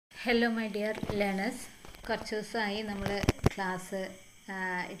Hello my dear learners. കുറച്ച് ദിവസമായി നമ്മൾ ക്ലാസ്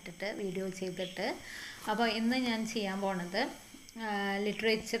ഇട്ടിട്ട് വീഡിയോ ചെയ്തിട്ട് അപ്പോൾ ഇന്ന് ഞാൻ ചെയ്യാൻ പോണത്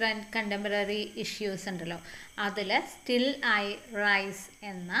ലിറ്ററേച്ചർ ആൻഡ് കണ്ടംപററി ഇഷ്യൂസ് ഉണ്ടല്ലോ അതിൽ സ്റ്റിൽ ഐ റൈസ്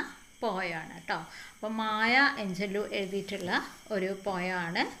എന്ന പോയമാണ് കേട്ടോ. അപ്പോൾ മായ എഞ്ചലു എഴുതിയിട്ടുള്ള ഒരു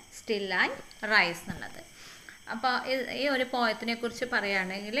പോയമാണ് സ്റ്റിൽ ഐ റൈസ് എന്നുള്ളത്. അപ്പോൾ ഈ ഒരു പോയത്തിനെ കുറിച്ച്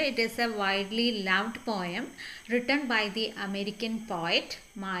പറയുകയാണെങ്കിൽ it is A widely loved poem written by the American poet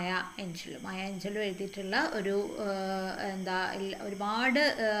മായ എഞ്ചലു. മായ എഞ്ചലു എഴുതിയിട്ടുള്ള ഒരു ഒരുപാട്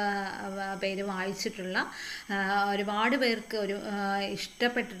പേര് വായിച്ചിട്ടുള്ള ഒരുപാട് പേർക്ക് ഒരു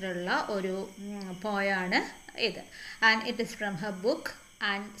ഇഷ്ടപ്പെട്ടിട്ടുള്ള ഒരു പോയാണ് ഇത്. And it is from her book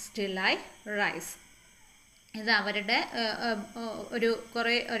and still I rice. ഇത് അവരുടെ ഒരു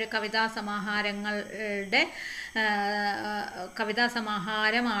കവിതാ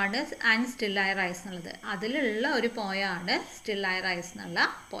സമാഹാരമാണ് ആൻഡ് സ്റ്റിൽ ഐ റൈസ് എന്നുള്ളത്. അതിലുള്ള ഒരു പോയാണ് സ്റ്റിൽ ഐ റൈസ് എന്നുള്ള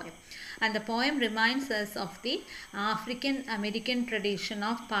poem. And the poem reminds us of the African American tradition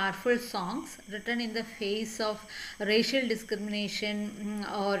of powerful songs written in the face of racial discrimination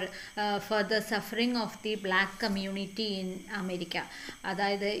or further suffering of the black community in America.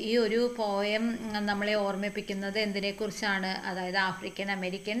 അതായത് ഈ ഒരു poem നമ്മളെ ഓർമ്മിപ്പിക്കുന്നത് എന്തിനെക്കുറിച്ചാണ്? അതായത് African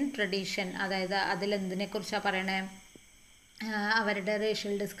American tradition, അതായത് അതിലെന്തിനെക്കുറിച്ചാണ് പറയണേ? അവരുടെ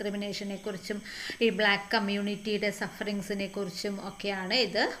racial ഡിസ്ക്രിമിനേഷനെ കുറിച്ചും ഈ ബ്ലാക്ക് കമ്മ്യൂണിറ്റിയുടെ സഫറിങ്സിനെ കുറിച്ചും ഒക്കെയാണ്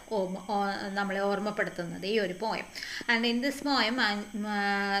ഇത് നമ്മളെ ഓർമ്മപ്പെടുത്തുന്നത് ഈ ഒരു poem. And in this poem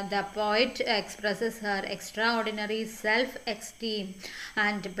the poet expresses Har extra ordinary self esteem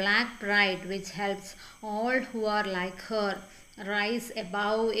and black pride which helps all who are like her rice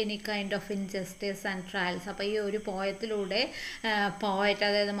above any kind of injustice and trials. അപ്പോൾ ഈ ഒരു പോയത്തിലൂടെ പോയറ്റ്,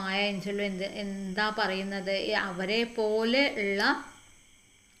 അതായത് മായ എഞ്ചലു എന്താ പറയുന്നത്? അവരെ പോലെ ഉള്ള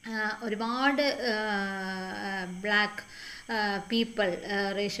ഒരുപാട് black people,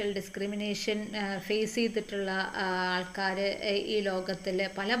 racial discrimination face ചെയ്തിട്ടുള്ള ആൾക്കാർ ഈ ലോകത്തിൽ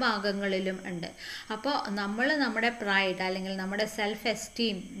പല ഭാഗങ്ങളിലും ഉണ്ട്. അപ്പോൾ നമ്മൾ നമ്മുടെ പ്രൈഡ് അല്ലെങ്കിൽ നമ്മുടെ സെൽഫ്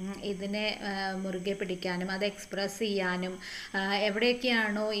എസ്റ്റീം ഇതിനെ മുറുകെ പിടിക്കാനും അത് എക്സ്പ്രസ് ചെയ്യാനും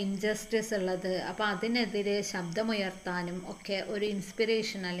എവിടെയൊക്കെയാണോ ഇൻജസ്റ്റിസ് ഉള്ളത് അപ്പോൾ അതിനെതിരെ ശബ്ദമുയർത്താനും ഒക്കെ ഒരു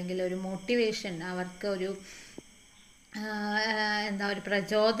ഇൻസ്പിറേഷൻ അല്ലെങ്കിൽ ഒരു മോട്ടിവേഷൻ, അവർക്ക് ഒരു ഒരു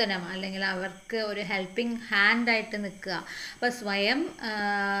പ്രചോദനം അല്ലെങ്കിൽ അവർക്ക് ഒരു ഹെൽപ്പിംഗ് ഹാൻഡായിട്ട് നിൽക്കുക. അപ്പോൾ സ്വയം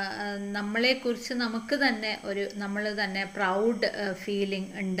നമ്മളെക്കുറിച്ച് നമ്മൾ തന്നെ പ്രൗഡ്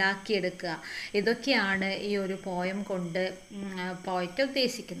ഫീലിംഗ് ഉണ്ടാക്കിയെടുക്കുക. ഇതൊക്കെയാണ് ഈ ഒരു പോയം കൊണ്ട് പോയറ്റ്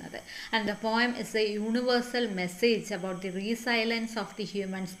ഉദ്ദേശിക്കുന്നത്. And the poem is A universal message about the resilience of the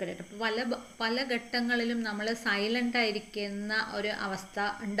human spirit. അപ്പോൾ പല ഘട്ടങ്ങളിലും നമ്മൾ സൈലൻ്റ് ആയിരിക്കുന്ന ഒരു അവസ്ഥ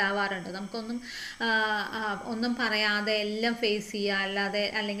ഉണ്ടാവാറുണ്ട്. ഒന്നും പറയാതെ എല്ലാം ഫേസ് ചെയ്യുക,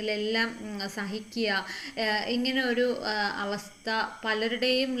 അല്ലെങ്കിൽ എല്ലാം സഹിക്കുക, ഇങ്ങനെ ഒരു അവസ്ഥ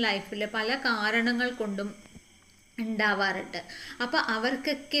പലരുടെയും ലൈഫിൽ പല കാരണങ്ങൾ കൊണ്ടും ഉണ്ടാവാറുണ്ട്. അപ്പോൾ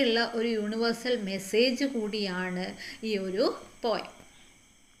അവർക്കൊക്കെയുള്ള ഒരു യൂണിവേഴ്സൽ മെസ്സേജ് കൂടിയാണ് ഈ ഒരു പോയം.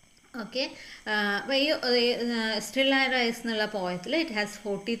 ഓക്കെ, അപ്പോൾ ഈ സ്റ്റിൽ ഐ റൈസ് എന്നുള്ള പോയത്തിൽ it has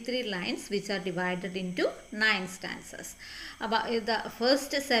 43 lines which are divided in to 9 stances. അപ്പോൾ ദ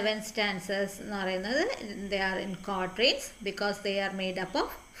ഫസ്റ്റ് 7 സ്റ്റാൻസസ് എന്ന് പറയുന്നത് they are in ക്വാഡ്രേറ്റ്സ് because they are made up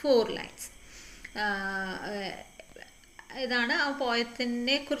of 4 lines. ഇതാണ് ആ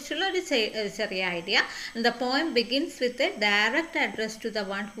പോയത്തിനെ കുറിച്ചുള്ള ഒരു ചെറിയ idea. The poem begins with a direct address to the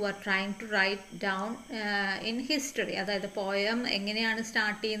one who are trying to write down in history. അതായത് poem എങ്ങനെയാണ്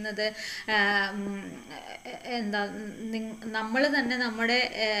start ചെയ്യുന്നത്? നമ്മൾ തന്നെ നമ്മുടെ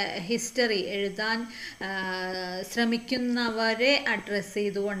ഹിസ്റ്ററി എഴുതാൻ ശ്രമിക്കുന്നവരെ അഡ്രസ്സ്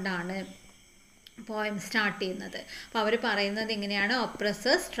ചെയ്തുകൊണ്ടാണ് പോയം സ്റ്റാർട്ട് ചെയ്യുന്നത്. അപ്പോൾ അവർ പറയുന്നത് ഇങ്ങനെയാണ്: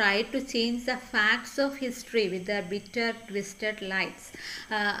 ഒപ്രസേഴ്സ് try to change the facts of history with the bitter twisted lights.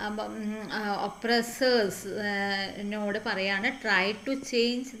 ഒപ്രസേഴ്സിനോട് പറയാണ് try to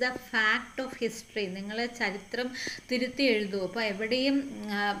change the fact of history. നിങ്ങൾ ചരിത്രം തിരുത്തി എഴുതൂ. അപ്പോൾ എവിടെയും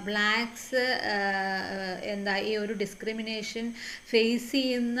ബ്ലാക്സ് ഈ ഒരു ഡിസ്ക്രിമിനേഷൻ ഫേസ്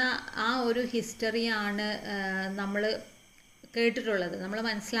ചെയ്യുന്ന ആ ഒരു ഹിസ്റ്ററിയാണ് നമ്മൾ കേട്ടിട്ടുള്ളത്, നമ്മൾ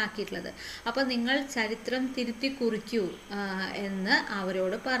മനസ്സിലാക്കിയിട്ടുള്ളത്. അപ്പോൾ നിങ്ങൾ ചരിത്രം തിരുത്തി കുറിക്കൂ എന്ന്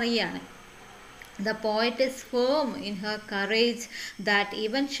അവരോട് പറയുകയാണ്. The poet is firm in her courage that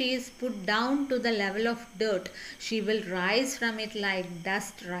even she is put down to the level of dirt, she will rise from it like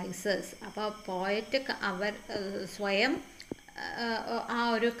dust rises. അപ്പോൾ പോയറ്റ് അവർ സ്വയം ആ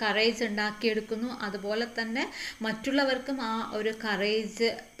ഒരു കറേജ് ഉണ്ടാക്കിയെടുക്കുന്നു. അതുപോലെ തന്നെ മറ്റുള്ളവർക്കും ആ ഒരു കറേജ്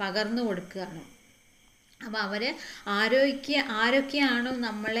പകർന്നു കൊടുക്കുകയാണ്. അപ്പോൾ അവർ ആരൊക്കെയാണോ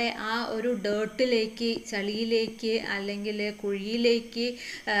നമ്മളെ ആ ഒരു ഡേർട്ടിലേക്ക്, ചളിയിലേക്ക് അല്ലെങ്കിൽ കുഴിയിലേക്ക്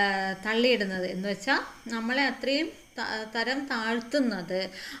തള്ളിയിടുന്നത് എന്ന് വെച്ചാൽ നമ്മളെ അത്രയും തരം താഴ്ത്തുന്നത്,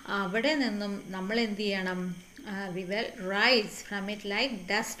 അവിടെ നിന്നും നമ്മൾ എന്ത് ചെയ്യണം? We will rise from it like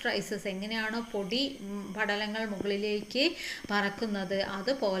dust rises. എങ്ങനെയാണോ പൊടി പടലങ്ങൾ മുകളിലേക്ക് പറക്കുന്നത്,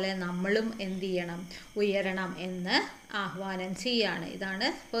 അതുപോലെ നമ്മളും എന്ത് ചെയ്യണം? ഉയരണം എന്ന് ആഹ്വാനം ചെയ്യാണ്. ഇതാണ്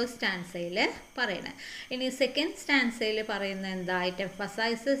ഫസ്റ്റ് സ്റ്റാൻസയിൽ പറയുന്നത്. ഇനി സെക്കൻഡ് സ്റ്റാൻസയിൽ പറയുന്നത് എന്താ? It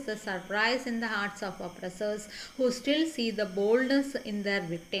emphasizes the surprise in the hearts of oppressors who still see the boldness in their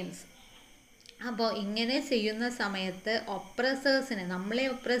victims. അപ്പോൾ ഇങ്ങനെ ചെയ്യുന്ന സമയത്ത് ഒപ്രസേഴ്സിനെ, നമ്മളെ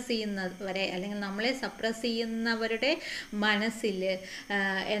ഒപ്രസ് ചെയ്യുന്നവരെ അല്ലെങ്കിൽ നമ്മളെ സപ്രസ് ചെയ്യുന്നവരുടെ മനസ്സിൽ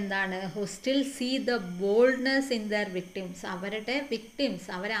എന്താണ്? Who still see the boldness in there victims. അവരുടെ വിക്ടിംസ്,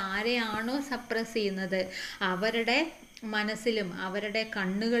 അവരാരെയാണോ സപ്രസ് ചെയ്യുന്നത്, അവരുടെ മനസ്സിലും അവരുടെ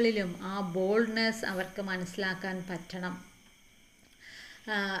കണ്ണുകളിലും ആ ബോൾഡ്നെസ് അവർക്ക് മനസ്സിലാക്കാൻ പറ്റണം.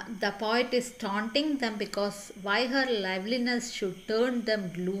 The poet is taunting them because why her liveliness should turn them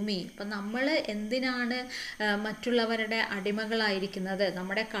gloomy. അപ്പം നമ്മൾ എന്തിനാണ് മറ്റുള്ളവരുടെ അടിമകളായിരിക്കുന്നത്?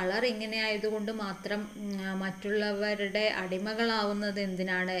 നമ്മുടെ കളർ ഇങ്ങനെ ആയതുകൊണ്ട് മാത്രം മറ്റുള്ളവരുടെ അടിമകളാവുന്നത്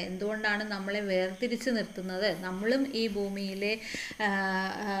എന്തിനാണ്? എന്തുകൊണ്ടാണ് നമ്മളെ വേർതിരിച്ച് നിർത്തുന്നത്? നമ്മളും ഈ ഭൂമിയിലെ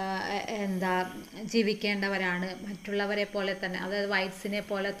ജീവിക്കേണ്ടവരാണ്, മറ്റുള്ളവരെ പോലെ തന്നെ, അതായത് വൈറ്റ്സിനെ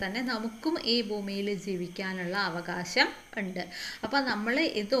പോലെ തന്നെ നമുക്കും ഈ ഭൂമിയിൽ ജീവിക്കാനുള്ള അവകാശം ഉണ്ട്. അപ്പം നമ്മൾ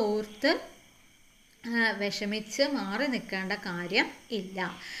ഇത് ഓർത്ത് വിഷമിച്ച് മാറി നിൽക്കേണ്ട കാര്യം ഇല്ല.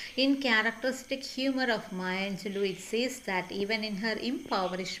 In characteristic humor of Maya Angelou, it says that even in her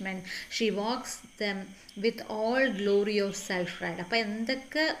impoverishment, she walks them with all glory of self-pride. അപ്പോൾ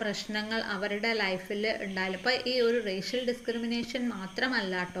എന്തൊക്കെ പ്രശ്നങ്ങൾ അവരുടെ ലൈഫിൽ ഉണ്ടായാലും, ഇപ്പോൾ ഈ ഒരു റേഷ്യൽ ഡിസ്ക്രിമിനേഷൻ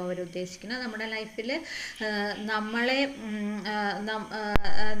മാത്രമല്ല കേട്ടോ അവർ ഉദ്ദേശിക്കുന്നത്, നമ്മുടെ ലൈഫിൽ നമ്മളെ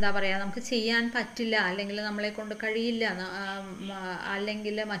എന്താ പറയുക, നമുക്ക് ചെയ്യാൻ പറ്റില്ല, അല്ലെങ്കിൽ നമ്മളെ കൊണ്ട് കഴിയില്ല,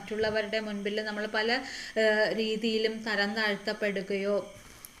 അല്ലെങ്കിൽ മറ്റുള്ളവരുടെ മുൻപിൽ നമ്മൾ പല രീതിയിലും തരം താഴ്ത്തപ്പെടുകയോ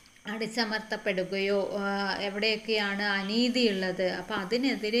അടിച്ചമർത്തപ്പെടുകയോ എവിടെയൊക്കെയാണ് അനീതിയുള്ളത്, അപ്പോൾ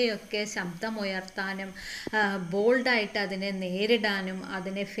അതിനെതിരെയൊക്കെ ശബ്ദമുയർത്താനും ബോൾഡായിട്ട് അതിനെ നേരിടാനും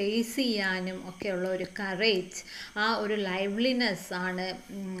അതിനെ ഫേസ് ചെയ്യാനും ഒക്കെയുള്ള ഒരു കറേജ്, ആ ഒരു ലൈവ്ലിനെസ് ആണ്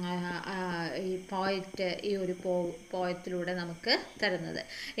ഈ പോയറ്റ് ഈ ഒരു പോയത്തിലൂടെ നമുക്ക് തരുന്നത്.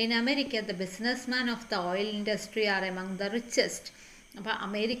 In America the businessman of the oil industry R among the richest. അപ്പോൾ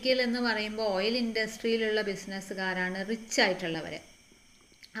അമേരിക്കയിൽ എന്ന് പറയുമ്പോൾ ഓയിൽ ഇൻഡസ്ട്രിയിലുള്ള ബിസിനസ്സുകാരാണ് റിച്ച് ആയിട്ടുള്ളവർ.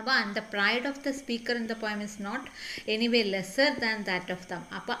 അപ്പോൾ and the pride of the speaker in the poem is not anyway lesser than that of them.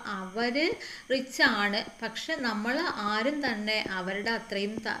 അപ്പോൾ അവർ റിച്ചാണ്, പക്ഷെ നമ്മൾ ആരും തന്നെ അവരുടെ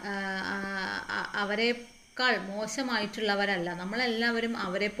അത്രയും അവരെക്കാൾ മോശമായിട്ടുള്ളവരല്ല. നമ്മളെല്ലാവരും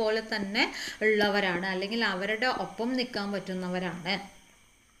അവരെ പോലെ തന്നെ ഉള്ളവരാണ്, അല്ലെങ്കിൽ അവരുടെ ഒപ്പം നിൽക്കാൻ പറ്റുന്നവരാണ്.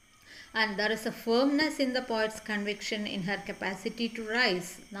 And there is a firmness in the poet's conviction in her capacity to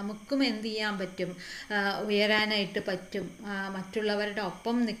rise. നമുക്കും എന്ത് ചെയ്യാൻ പറ്റും? ഉയരാനായിട്ട് പറ്റും, മറ്റുള്ളവരുടെ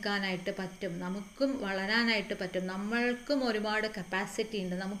ഒപ്പം നിൽക്കാനായിട്ട് പറ്റും, നമുക്കും വളരാനായിട്ട് പറ്റും. നമ്മൾക്കും ഒരുപാട് കപ്പാസിറ്റി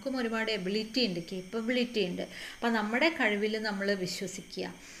ഉണ്ട്, നമുക്കും ഒരുപാട് എബിലിറ്റി ഉണ്ട്, കേപ്പബിലിറ്റി ഉണ്ട്. അപ്പം നമ്മുടെ കഴിവിൽ നമ്മൾ വിശ്വസിക്കുക.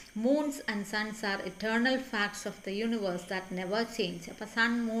 Moons and suns are eternal facts of the universe that never change. അപ്പോൾ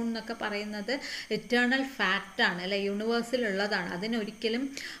സൺ മൂൺ എന്നൊക്കെ പറയുന്നത് ഇറ്റേണൽ ഫാക്റ്റാണ്, അല്ലെ, യൂണിവേഴ്സിലുള്ളതാണ്, അതിനൊരിക്കലും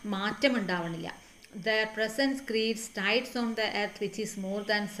മാറ്റമുണ്ടാവണില്ല. Their presence creates tides on the earth which is more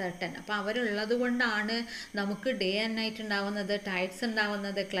than certain. അപ്പോൾ അവരുള്ളത് കൊണ്ടാണ് നമുക്ക് ഡേ ആൻഡ് നൈറ്റ് ഉണ്ടാവുന്നത്, ടൈഡ്സ്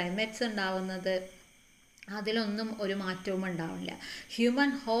ഉണ്ടാവുന്നത്, climates ഉണ്ടാവുന്നത്. അതിലൊന്നും ഒരു മാറ്റവും ഉണ്ടാവില്ല.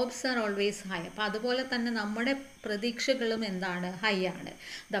 Human hops are always high. അപ്പോൾ അതുപോലെ തന്നെ നമ്മുടെ പ്രതീക്ഷകളും എന്താണ്? ഹൈ ആണ്.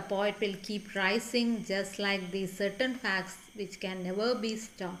 The poet will keep rising just like the certain facts which can never be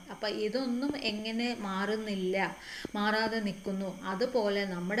stop. അപ്പോൾ ഇതൊന്നും എങ്ങനെ മാറാതെ നിൽക്കുന്നു, അതുപോലെ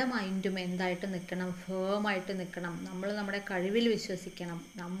നമ്മുടെ മൈൻഡും എന്തായിട്ട് നിൽക്കണം? ഫേമായിട്ട് നിൽക്കണം. നമ്മൾ നമ്മുടെ കഴിവിൽ വിശ്വസിക്കണം,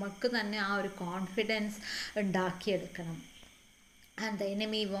 നമുക്ക് തന്നെ ആ ഒരു confidence ഉണ്ടാക്കിയെടുക്കണം. And the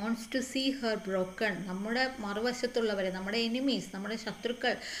enemy wants to see her broken. നമ്മുടെ മറുവശത്തുള്ളവരെ, നമ്മുടെ എനിമീസ്, നമ്മുടെ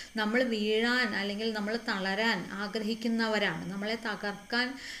ശത്രുക്കൾ നമ്മൾ വീഴാൻ അല്ലെങ്കിൽ നമ്മൾ തളരാൻ ആഗ്രഹിക്കുന്നവരാണ്, നമ്മളെ തകർക്കാൻ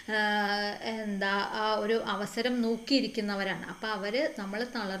ആ ഒരു അവസരം നോക്കിയിരിക്കുന്നവരാണ്. അപ്പോൾ അവർ നമ്മൾ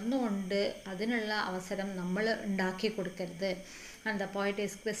തളർന്നുകൊണ്ട് അതിനുള്ള അവസരം നമ്മൾ ഉണ്ടാക്കി കൊടുക്കരുത്. And the poet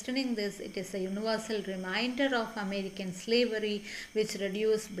is questioning this. It is a universal reminder of American slavery which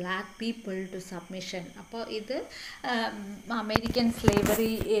reduced black people to submission. അപ്പോൾ ഇത് അമേരിക്കൻ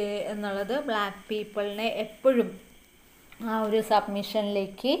സ്ലേവറി എന്നുള്ളത് ബ്ലാക്ക് പീപ്പിളിനെ എപ്പോഴും ആ ഒരു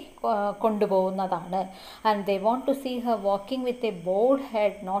സബ്മിഷനിലേക്ക് കൊണ്ടുപോകുന്നതാണ്. And they want to see Har walking with a bold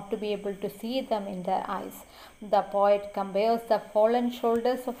head, not to be able to see them in the ice. The poet compares the fallen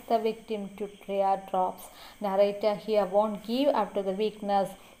shoulders of the victim to tear drops. Narrator here won't give up to the weakness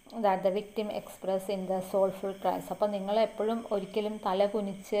that the victim express in the soulful ക്രൈസ്. അപ്പോൾ നിങ്ങളെപ്പോഴും ഒരിക്കലും തല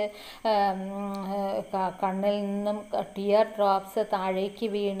കുനിച്ച് കണ്ണിൽ നിന്നും tear drops താഴേക്ക്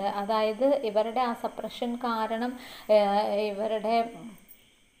വീണ്, അതായത് ഇവരുടെ ആ സപ്രഷൻ കാരണം, ഇവരുടെ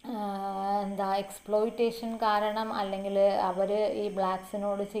എക്സ്പ്ലോയിറ്റേഷൻ കാരണം, അല്ലെങ്കിൽ അവർ ഈ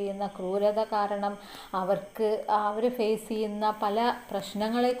ബ്ലാക്സിനോട് ചെയ്യുന്ന ക്രൂരത കാരണം അവർ ഫേസ് ചെയ്യുന്ന പല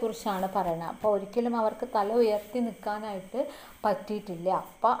പ്രശ്നങ്ങളെക്കുറിച്ചാണ് പറയുന്നത്. അപ്പോൾ ഒരിക്കലും അവർക്ക് തല ഉയർത്തി നിൽക്കാനായിട്ട് പറ്റിയിട്ടില്ല.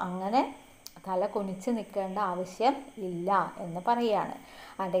 അപ്പോൾ അങ്ങനെ തല കുനിച്ച് നിൽക്കേണ്ട ആവശ്യം ഇല്ല എന്ന് പറയുകയാണ്.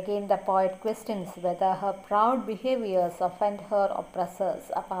 And again the poet questions whether Har proud behaviours offend Har ഒപ്രസേഴ്സ്.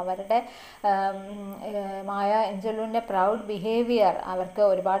 അപ്പോൾ അവരുടെ മായ അഞ്ജലുവിൻ്റെ പ്രൗഡ് ബിഹേവിയർ അവർക്ക്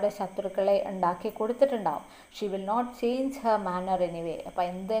ഒരുപാട് ശത്രുക്കളെ ഉണ്ടാക്കി കൊടുത്തിട്ടുണ്ടാവും. She will not change Har manor anyway. അപ്പോൾ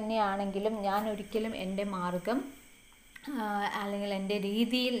എന്ത് തന്നെയാണെങ്കിലും ഞാൻ ഒരിക്കലും എൻ്റെ മാർഗം അല്ലെങ്കിൽ എൻ്റെ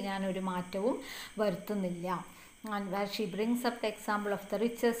രീതിയിൽ ഞാനൊരു മാറ്റവും വരുത്തുന്നില്ല. And where she brings up the example of the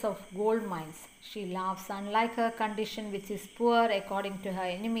riches of gold mines, she laughs, unlike her condition which is poor according to her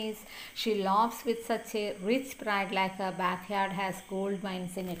enemies. She laughs with such a rich pride like her backyard has gold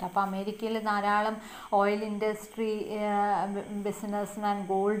mines in it. അപ്പോൾ അമേരിക്കയിൽ ധാരാളം oil industry businessman,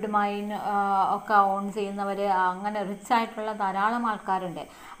 gold mine ഒക്കെ on ചെയ്യുന്നവർ, അങ്ങനെ rich ആയിട്ടുള്ള ധാരാളം ആൾക്കാരുണ്ട്.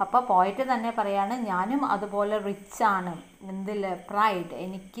 അപ്പോൾ പോയിട്ട് തന്നെ പറയാണ്, ഞാനും അതുപോലെ റിച്ചാണ്. എന്തിൽ? പ്രൈഡ്.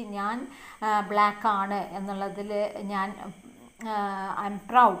 ഞാൻ ബ്ലാക്ക് ആണ് എന്നുള്ളതിൽ ഞാൻ ഐ എം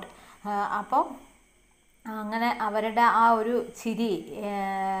പ്രൗഡ്. അപ്പോൾ അങ്ങനെ അവരുടെ ആ ഒരു ചിരി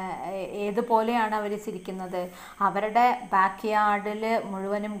ഏതുപോലെയാണ് അവർ ചിരിക്കുന്നത്? അവരുടെ ബാക്ക് യാർഡിൽ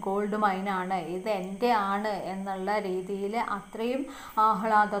മുഴുവനും ഗോൾഡ് മൈനാണ്, ഇത് എൻ്റെ ആണ് എന്നുള്ള രീതിയിൽ അത്രയും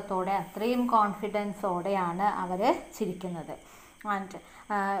ആഹ്ലാദത്തോടെ, അത്രയും കോൺഫിഡൻസോടെയാണ് അവർ ചിരിക്കുന്നത്. ആൻഡ്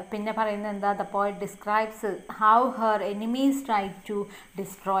പിന്നെ പറയുന്നത് എന്താ? The poet describes how Har enemies try to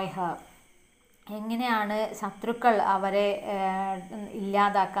destroy Har. എങ്ങനെയാണ് ശത്രുക്കൾ അവരെ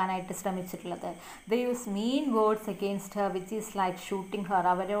ഇല്ലാതാക്കാനായിട്ട് ശ്രമിച്ചിട്ടുള്ളത്? The use mean words against Har which is like shooting Har.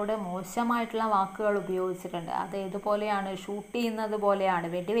 അവരോട് മോശമായിട്ടുള്ള വാക്കുകൾ ഉപയോഗിച്ചിട്ടുണ്ട്. അത് ഏതുപോലെയാണ്? ഷൂട്ട് ചെയ്യുന്നത് പോലെയാണ്,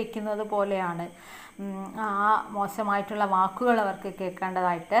 വെടിവെക്കുന്നത് പോലെയാണ് ആ മോശമായിട്ടുള്ള വാക്കുകൾ അവർക്ക്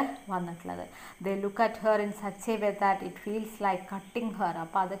കേൾക്കേണ്ടതായിട്ട് വന്നിട്ടുള്ളത്. They look at Har in such a way that it feels like cutting Har.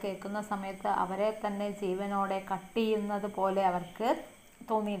 അപ്പോൾ അത് കേൾക്കുന്ന സമയത്ത് അവരെ തന്നെ ജീവനോടെ കട്ട് ചെയ്യുന്നത് പോലെ അവർക്ക്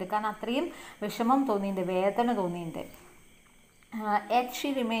തോന്നിയിട്ടുണ്ട്. കാരണം അത്രയും വിഷമം തോന്നിയിട്ടുണ്ട്, വേദന തോന്നിയിട്ടുണ്ട്. Yet she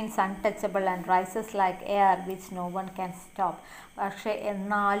remains untouchable and rises like air which no one can stop. പക്ഷേ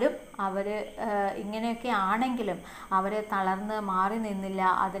എന്നാലും അവർ ഇങ്ങനെയൊക്കെ ആണെങ്കിലും അവർ തളർന്ന് മാറി നിന്നില്ല.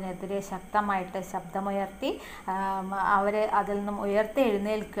 അതിനെതിരെ ശക്തമായിട്ട് ശബ്ദമുയർത്തി അവർ അതിൽ നിന്നും ഉയർത്തി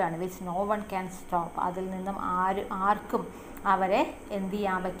എഴുന്നേൽക്കുകയാണ്. Which no one can stop. അതിൽ നിന്നും ആർക്കും അവരെ എന്ത്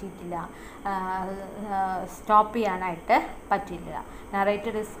ചെയ്യാൻ പറ്റിയിട്ടില്ല, സ്റ്റോപ്പ് ചെയ്യാനായിട്ട് പറ്റില്ല.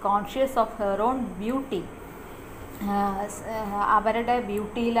 Narrator is conscious of her own beauty. അവരുടെ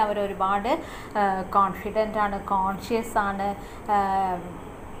ബ്യൂട്ടിയിൽ അവരൊരുപാട് കോൺഫിഡൻ്റ് ആണ്, കോൺഷ്യസ് ആണ്.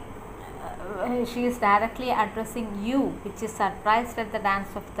 She is directly addressing you, which is surprised at the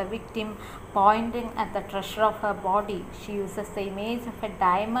dance of the victim, pointing at the treasure of her body. She uses the image of a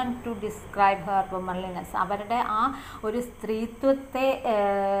diamond to describe her womanliness. അവരുടെ ആ ഒരു സ്ത്രീത്വത്തെ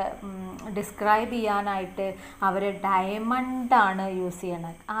describe ചെയ്യാനായിട്ട് അവർ ഡയമണ്ടാണ് use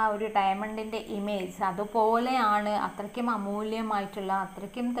ചെയ്യണത്. ആ ഒരു ഡയമണ്ടിൻ്റെ image അതുപോലെയാണ്, അത്രയ്ക്കും അമൂല്യമായിട്ടുള്ള,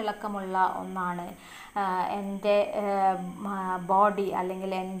 അത്രയ്ക്കും തിളക്കമുള്ള ഒന്നാണ് എൻ്റെ ബോഡി,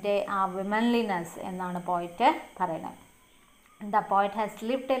 അല്ലെങ്കിൽ എൻ്റെ ആ വിമൻലിനെസ് എന്നാണ് പോയിട്ട് പറയുന്നത്. The poet has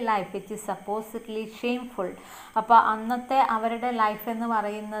lived a life which is supposedly shameful. അപ്പോൾ അന്നത്തെ അവരുടെ ലൈഫ് എന്ന്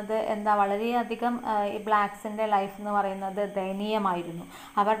പറയുന്നത് എന്താ, വളരെയധികം ഈ ബ്ലാക്സിൻ്റെ ലൈഫ് എന്ന് പറയുന്നത് ദയനീയമായിരുന്നു.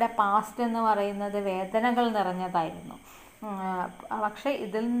 അവരുടെ പാസ്റ്റ് എന്ന് പറയുന്നത് വേദനകൾ നിറഞ്ഞതായിരുന്നു. പക്ഷേ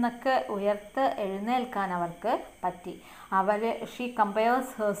ഇതിൽ നിന്നൊക്കെ എഴുന്നേൽക്കാൻ അവർക്ക് പറ്റി. She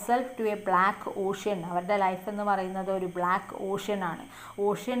compares herself to A black ocean. അവരുടെ ലൈഫ് എന്ന് പറയുന്നത് ഒരു ബ്ലാക്ക് ഓഷ്യനാണ്.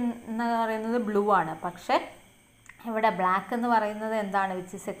 ഓഷ്യൻ എന്ന് പറയുന്നത് ബ്ലൂ ആണ്, പക്ഷേ ഇവിടെ ബ്ലാക്ക് എന്ന് പറയുന്നത് എന്താണ്?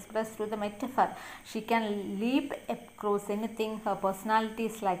 Which is express through the metaphor. She can leap across anything. Har personality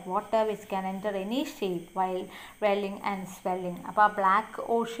is like water which can enter any shape while വെല്ലിങ് and swelling. അപ്പോൾ ആ ബ്ലാക്ക്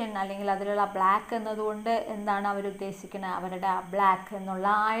ഓഷ്യൻ അല്ലെങ്കിൽ അതിലുള്ള ബ്ലാക്ക് എന്നതുകൊണ്ട് എന്താണ് അവരുദ്ദേശിക്കുന്നത്? അവരുടെ ആ ബ്ലാക്ക്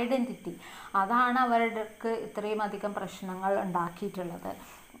എന്നുള്ള ഐഡൻറ്റിറ്റി, അതാണ് അവർക്ക് ഇത്രയും അധികം പ്രശ്നങ്ങൾ ഉണ്ടാക്കിയിട്ടുള്ളത്.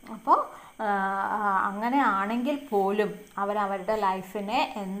 അപ്പോൾ അങ്ങനെ ആണെങ്കിൽ പോലും അവരവരുടെ ലൈഫിനെ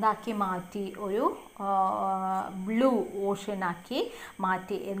എന്താക്കി മാറ്റി? ഒരു ബ്ലൂ ഓഷ്യനാക്കി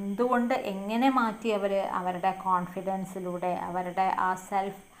മാറ്റി. എന്തുകൊണ്ട്, എങ്ങനെ മാറ്റി? അവരുടെ കോൺഫിഡൻസിലൂടെ, അവരുടെ ആ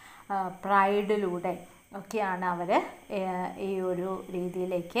സെൽഫ് പ്രൈഡിലൂടെ ഒക്കെയാണ് അവർ ഈ ഒരു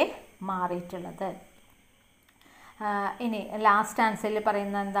രീതിയിലേക്ക് മാറിയിട്ടുള്ളത്. ഇനി ലാസ്റ്റ് ആൻസറിൽ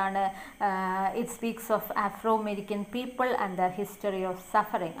പറയുന്ന എന്താണ്, it speaks of Afro American people and there history of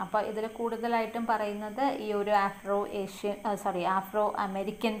suffering. അപ്പോൾ ഇതിൽ കൂടുതലായിട്ടും പറയുന്നത് ഈ ഒരു ആഫ്രോ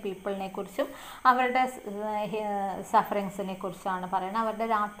അമേരിക്കൻ പീപ്പിളിനെ കുറിച്ചും അവരുടെ സഫറിങ്സിനെ കുറിച്ചാണ് പറയുന്നത്. അവരുടെ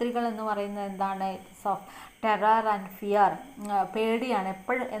രാത്രികൾ എന്ന് പറയുന്നത് എന്താണ്, it's of terror and fear, പേടിയാണ്.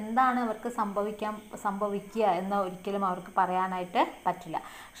 എപ്പോഴും എന്താണ് അവർക്ക് സംഭവിക്കുക എന്ന് ഒരിക്കലും അവർക്ക് പറയാനായിട്ട് പറ്റില്ല.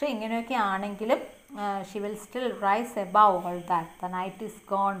 പക്ഷെ ഇങ്ങനെയൊക്കെ ആണെങ്കിലും she will still rise above all that. The night is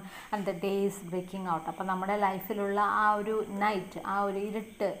gone and the day is breaking out. അപ്പോൾ നമ്മുടെ ലൈഫിലുള്ള ആ ഒരു നൈറ്റ്, ആ ഒരു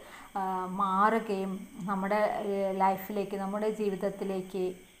ഇരുട്ട് മാറുകയും നമ്മുടെ ലൈഫിലേക്ക്, നമ്മുടെ ജീവിതത്തിലേക്ക്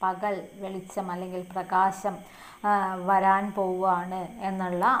പകൽ വെളിച്ചം അല്ലെങ്കിൽ പ്രകാശം വരാൻ പോവുകയാണ്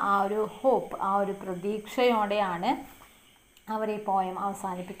എന്നുള്ള ആ ഒരു ഹോപ്പ്, ആ ഒരു പ്രതീക്ഷയോടെയാണ് അവർ ഈ പോയം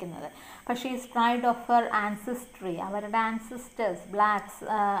അവസാനിപ്പിക്കുന്നത്. പക്ഷേ ഈ പ്രൈഡ് ഓഫ് ഹർ ആൻസിസ്ട്രി, അവരുടെ ആൻസിസ്റ്റേഴ്സ് ബ്ലാക്സ്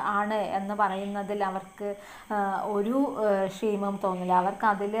ആണ് എന്ന് പറയുന്നതിൽ അവർക്ക് ഒരു ക്ഷീമം തോന്നില്ല. അവർക്ക്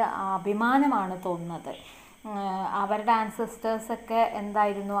അതിൽ അഭിമാനമാണ് തോന്നുന്നത്. അവരുടെ ആൻസിസ്റ്റേഴ്സൊക്കെ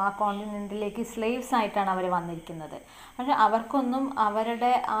എന്തായിരുന്നു, ആ കോണ്ടിനെൻറ്റിലേക്ക് സ്ലേവ്സ് ആയിട്ടാണ് അവർ വന്നിരിക്കുന്നത്. പക്ഷെ അവർക്കൊന്നും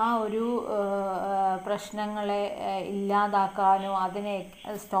അവരുടെ ആ ഒരു പ്രശ്നങ്ങളെ ഇല്ലാതാക്കാനോ അതിനെ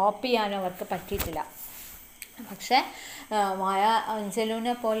സ്റ്റോപ്പ് ചെയ്യാനോ അവർക്ക് പറ്റിയിട്ടില്ല. പക്ഷേ മായ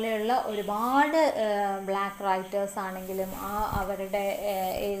അഞ്ജലുവിനെ പോലെയുള്ള ഒരുപാട് ബ്ലാക്ക് റൈറ്റേഴ്സ് ആണെങ്കിലും അവരുടെ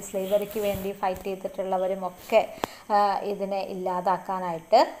ഈ സ്ലേവറിക്ക് വേണ്ടി ഫൈറ്റ് ചെയ്തിട്ടുള്ളവരുമൊക്കെ ഇതിനെ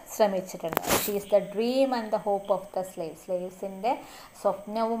ഇല്ലാതാക്കാനായിട്ട് ശ്രമിച്ചിട്ടുണ്ട്. She is the dream and the hope of the സ്ലേവ്സിൻ്റെ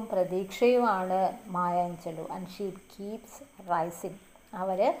സ്വപ്നവും പ്രതീക്ഷയുമാണ് മായ അഞ്ജലു. And she keeps rising.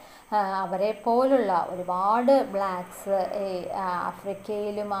 അവരെ പോലുള്ള ഒരുപാട് ബ്ലാക്സ്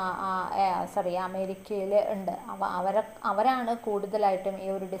ആഫ്രിക്കയിലും അമേരിക്കയിൽ ഉണ്ട്. അവരാണ് കൂടുതലായിട്ടും ഈ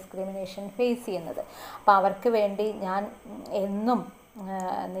ഒരു ഡിസ്ക്രിമിനേഷൻ ഫേസ് ചെയ്യുന്നത്. അപ്പോൾ അവർക്ക് വേണ്ടി ഞാൻ എന്നും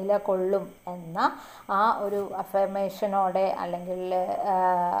നിലകൊള്ളും എന്ന ആ ഒരു അഫർമേഷനോടെ അല്ലെങ്കിൽ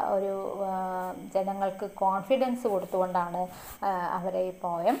ഒരു ജനങ്ങൾക്ക് കോൺഫിഡൻസ് കൊടുത്തുകൊണ്ടാണ് അവരെ ഈ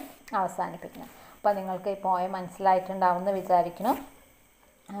പോയം അവസാനിപ്പിക്കുന്നത്. അപ്പോൾ നിങ്ങൾക്ക് ഈ പോയം മനസ്സിലായിട്ടുണ്ടാവുമെന്ന് വിചാരിക്കുന്നു.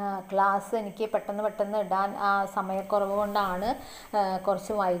 ക്ലാസ് എനിക്ക് പെട്ടെന്ന് ഇടാൻ ആ സമയക്കുറവ് കൊണ്ടാണ്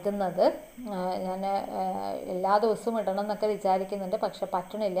കുറച്ച് വൈകുന്നത്. ഞാൻ എല്ലാ ദിവസവും ഇടണം എന്നൊക്കെ വിചാരിക്കുന്നുണ്ട്, പക്ഷെ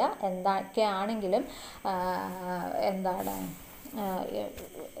പറ്റണില്ല. എന്തൊക്കെയാണെങ്കിലും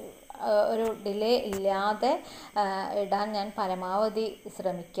ഒരു ഡിലേ ഇല്ലാതെ ഇടാൻ ഞാൻ പരമാവധി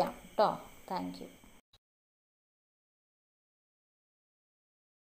ശ്രമിക്കാം കേട്ടോ. Thank you.